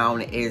this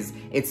brown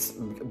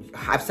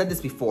I've said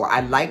this before,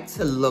 I like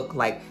to look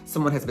like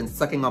someone has been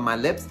sucking on my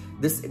lips.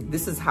 This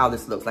is how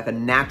this looks, like a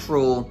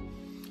natural,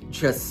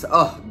 just,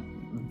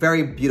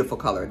 very beautiful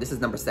color. This is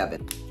number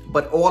 7.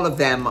 But all of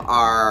them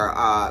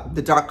are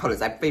the dark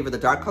colors. I favor the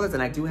dark colors,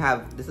 and I do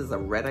have, this is a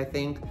red, I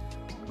think,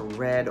 a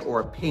red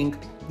or a pink.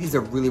 These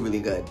are really, really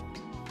good.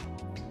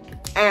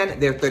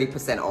 And they're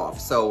 30% off,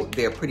 so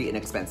they're pretty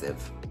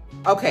inexpensive.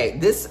 Okay,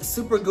 this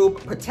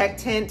Supergoop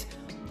Protectant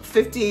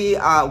 50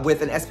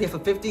 with an SPF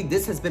of 50.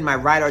 This has been my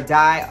ride or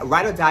die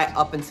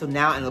up until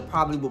now, and it'll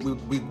probably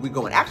we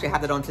going. Actually, I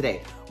have that on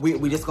today.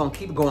 We just gonna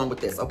keep going with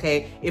this,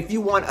 okay? If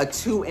you want a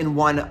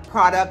 2-in-1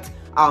 product,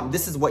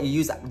 this is what you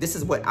use. This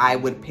is what I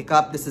would pick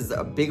up. This is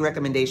a big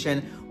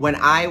recommendation. When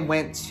I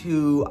went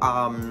to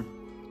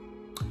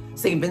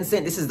St.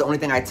 Vincent, this is the only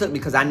thing I took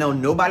because I know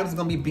nobody was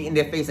gonna be beating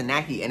their face in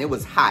that heat, and it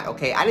was hot,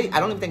 okay? I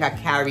don't even think I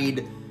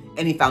carried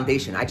any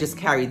foundation. I just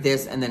carried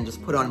this and then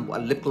just put on a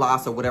lip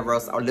gloss or whatever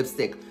else, or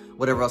lipstick,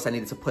 whatever else I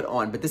needed to put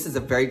on. But this is a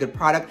very good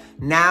product.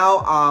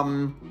 Now,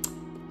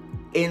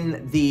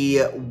 in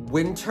the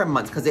winter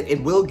months, because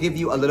it will give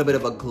you a little bit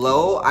of a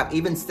glow.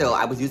 Even still,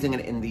 I was using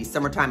it in the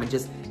summertime, and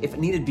just, if it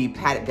needed to be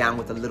patted down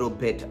with a little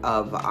bit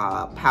of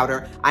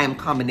powder. I am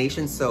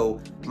combination,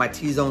 so my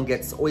T-zone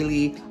gets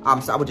oily,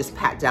 so I would just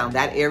pat down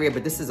that area,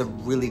 but this is a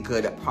really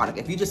good product.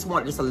 If you just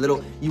want just a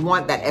little, you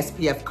want that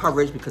SPF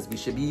coverage, because we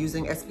should be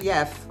using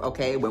SPF,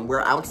 okay, when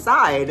we're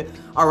outside,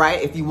 all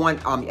right? If you want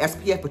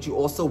SPF, but you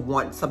also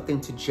want something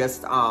to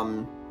just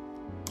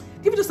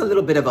give it just a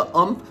little bit of a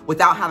oomph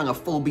without having a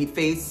full beat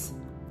face,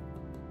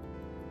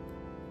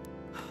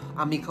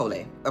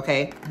 Amicole,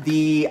 okay?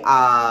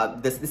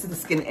 This is the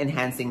skin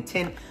enhancing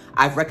tint.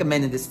 I've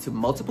recommended this to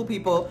multiple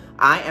people.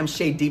 I am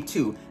shade deep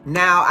too.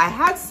 Now, I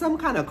had some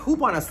kind of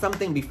coupon or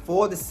something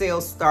before the sale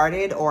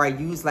started, or I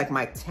used like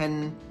my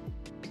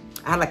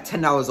I had like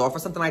 $10 off or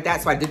something like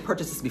that. So I did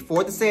purchase this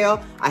before the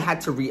sale. I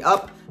had to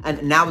re-up,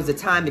 and now is the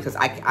time, because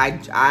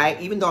I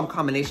even though I'm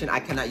combination,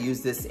 I cannot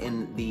use this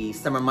in the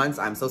summer months.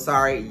 I'm so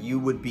sorry. You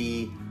would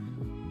be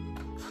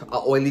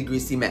an oily,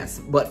 greasy mess.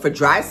 But for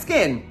dry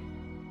skin,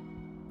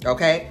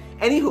 okay?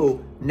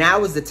 Anywho,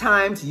 now is the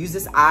time to use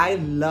this. I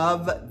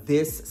love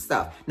this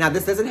stuff. Now,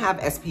 this doesn't have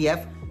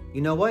SPF.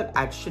 You know what?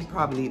 I should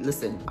probably,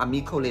 listen,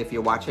 Amicole, if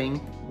you're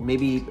watching,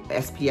 maybe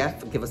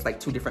SPF, give us like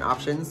 2 different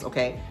options,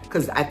 okay?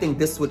 Because I think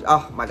this would,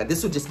 oh my God,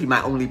 this would just be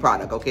my only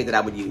product, okay, that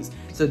I would use.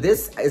 So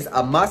this is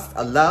a must,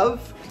 a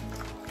love,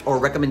 or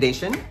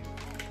recommendation.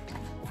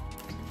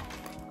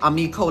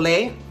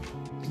 Amicole.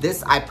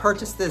 This, I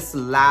purchased this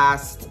I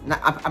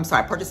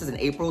purchased this in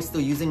April,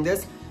 still using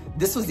this.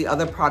 This was the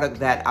other product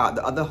that,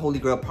 the other Holy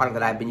Grail product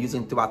that I've been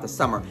using throughout the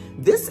summer.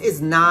 This is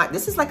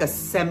like a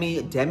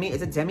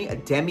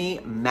demi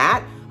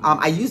matte.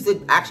 I used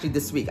it actually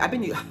this week. I've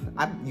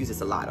used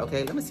this a lot,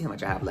 okay? Let me see how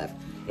much I have left.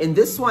 In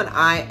this one,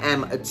 I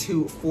am a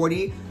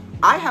 240.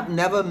 I have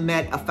never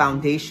met a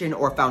foundation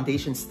or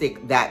foundation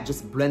stick that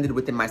just blended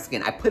within my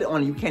skin. I put it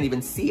on, you can't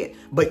even see it,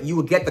 but you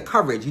will get the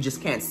coverage, you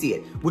just can't see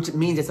it, which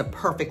means it's a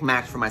perfect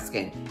match for my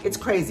skin. It's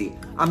crazy.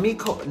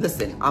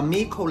 Listen,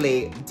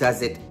 Amicole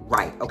does it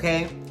right,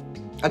 okay?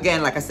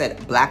 Again, like I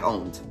said, Black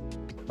owned.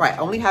 Right, I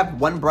only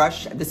have one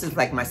brush. This is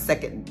like my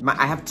second,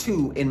 I have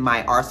 2 in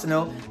my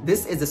arsenal.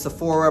 This is the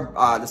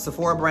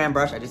Sephora brand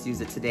brush. I just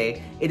used it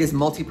today. It is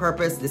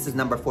multi-purpose. This is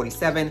number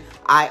 47.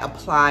 I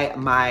apply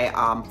my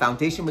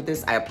foundation with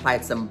this. I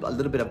applied a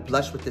little bit of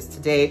blush with this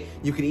today.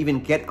 You could even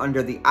get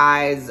under the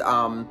eyes,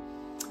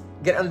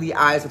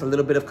 with a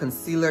little bit of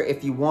concealer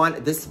if you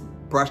want. This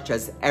brush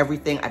does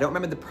everything. I don't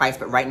remember the price,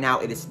 but right now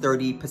it is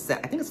 30%.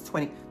 I think it's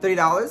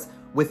 $30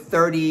 with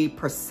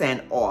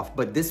 30% off.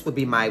 But this would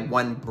be my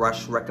one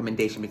brush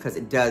recommendation, because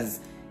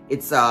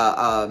it's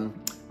a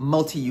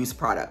multi-use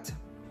product.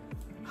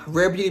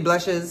 Rare Beauty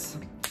blushes,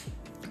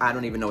 I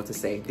don't even know what to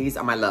say. These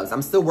are my loves.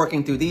 I'm still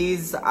working through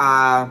these.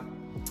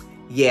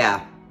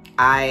 Yeah.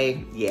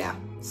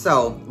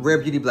 So, Rare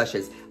Beauty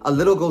blushes. A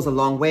little goes a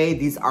long way.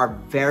 These are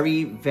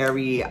very,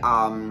 very,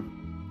 why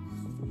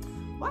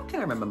can't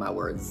I remember my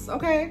words?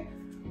 Okay.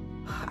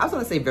 I was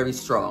gonna say very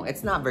strong.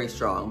 It's not very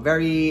strong.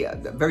 Very,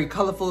 very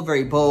colorful,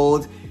 very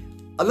bold.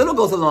 A little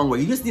goes a long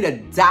way. You just need a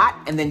dot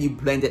and then you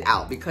blend it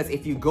out, because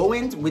if you go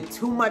in with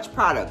too much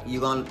product,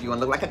 you're gonna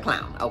look like a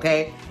clown,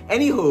 okay?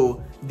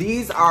 Anywho,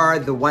 these are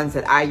the ones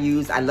that I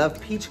use. I love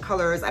peach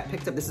colors. I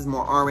picked up, this is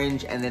more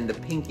orange, and then the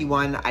pinky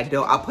one.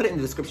 I'll put it in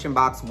the description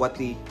box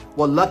Lucky,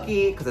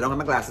 because I don't have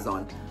my glasses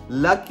on.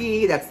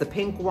 Lucky, that's the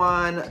pink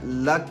one.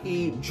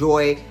 Lucky,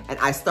 Joy, and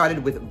I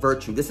started with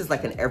Virtue. This is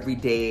like an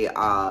everyday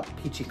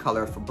peachy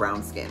color for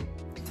brown skin.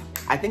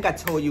 I think I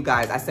told you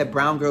guys, I said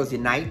brown girls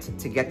unite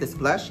to get this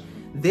blush.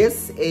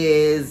 This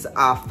is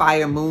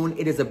Fire Moon.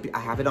 I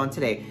have it on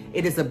today.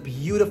 It is a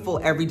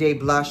beautiful everyday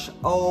blush.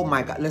 Oh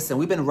my God, listen,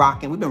 we've been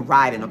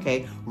riding,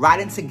 okay?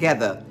 Riding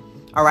together,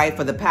 all right,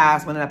 for the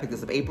past, when did I pick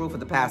this up? April, for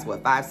the past,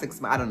 what, 5,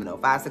 6 months? I don't know,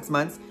 5, 6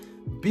 months.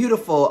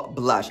 Beautiful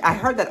blush. I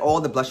heard that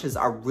all the blushes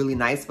are really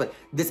nice, but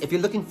this, if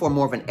you're looking for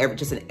more of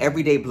just an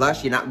everyday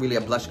blush, you're not really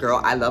a blush girl.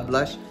 I love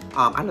blush.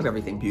 I love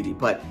everything beauty,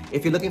 but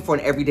if you're looking for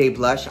an everyday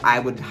blush, I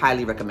would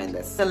highly recommend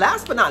this. And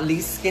last but not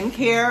least,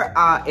 skincare.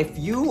 If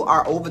you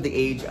are over the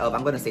age of,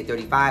 I'm gonna say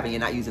 35, and you're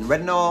not using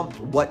retinol,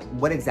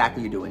 what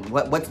exactly are you doing?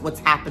 What's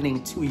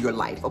happening to your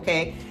life,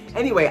 okay?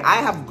 Anyway, I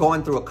have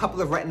gone through a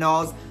couple of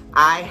retinols.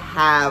 I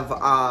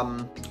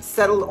have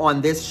settled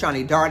on this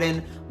Shani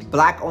Darden.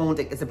 Black owned.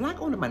 Is it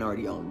black owned or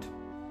minority owned?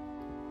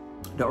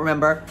 Don't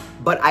remember.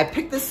 But I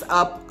picked this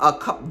up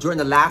during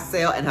the last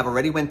sale and have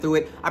already went through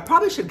it. I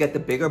probably should get the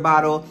bigger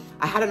bottle.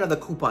 I had another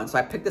coupon, so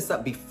I picked this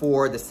up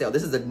before the sale.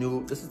 This is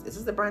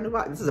a brand new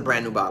bottle. This is a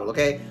brand new bottle,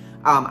 okay?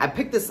 I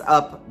picked this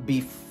up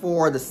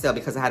before the sale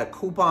because I had a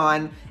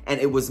coupon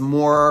and it was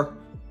more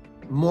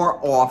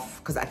off,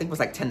 because I think it was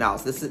like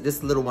 $10.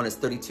 This little one is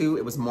 $32.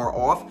 It was more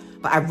off,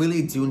 but I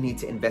really do need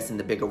to invest in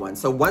the bigger one.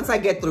 So once I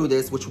get through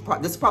this, this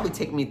will probably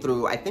take me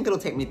through, I think it'll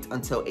take me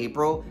until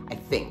April, I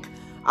think.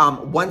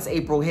 Once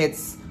April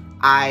hits,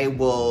 I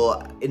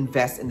will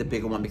invest in the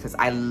bigger one because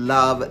I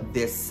love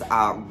this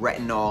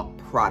retinol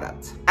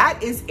product.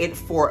 That is it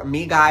for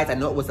me, guys. I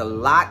know it was a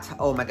lot.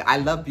 Oh my God, I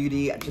love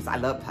beauty. I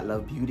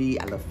love beauty.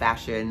 I love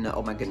fashion.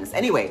 Oh my goodness.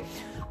 Anyway,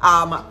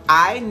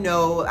 I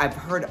know I've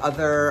heard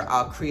other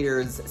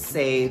creators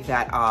say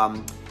that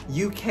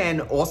you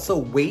can also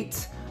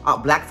wait.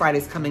 Black Friday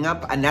is coming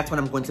up, and that's when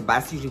I'm going to buy.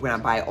 That's usually when I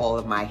buy all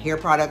of my hair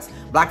products.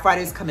 Black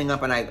Friday is coming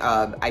up, and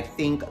I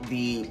think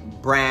the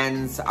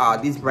brands,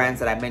 these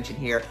brands that I mentioned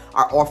here,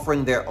 are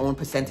offering their own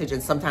percentage,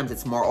 and sometimes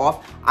it's more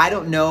off. I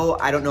don't know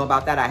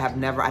about that.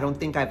 I don't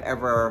think I've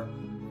ever,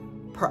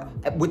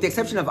 with the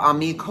exception of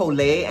Ami,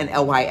 Caudalie, and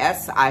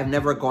LYS, I've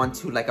never gone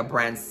to like a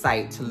brand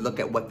site to look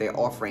at what they're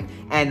offering.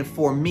 And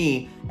for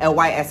me,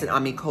 LYS and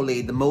Ami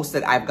Caudalie, the most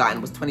that I've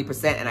gotten was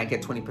 20%, and I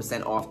get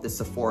 20% off the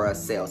Sephora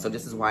sale. So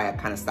this is why I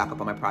kind of stock up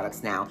on my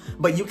products now.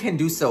 But you can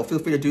do so. Feel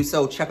free to do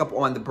so. Check up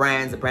on the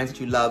brands that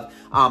you love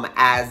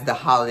as the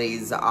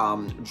holidays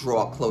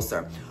draw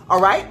closer. All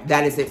right,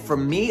 that is it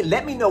from me.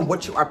 Let me know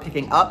what you are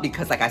picking up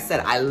because, like I said,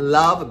 I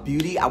love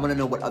beauty. I want to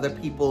know what other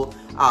people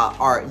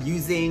are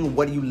using.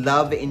 What do you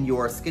love in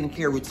your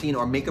skincare routine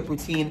or makeup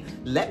routine?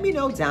 Let me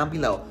know down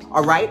below.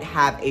 All right,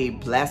 have a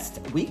blessed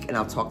week, and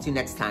I'll talk to you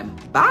next time.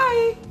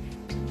 Bye.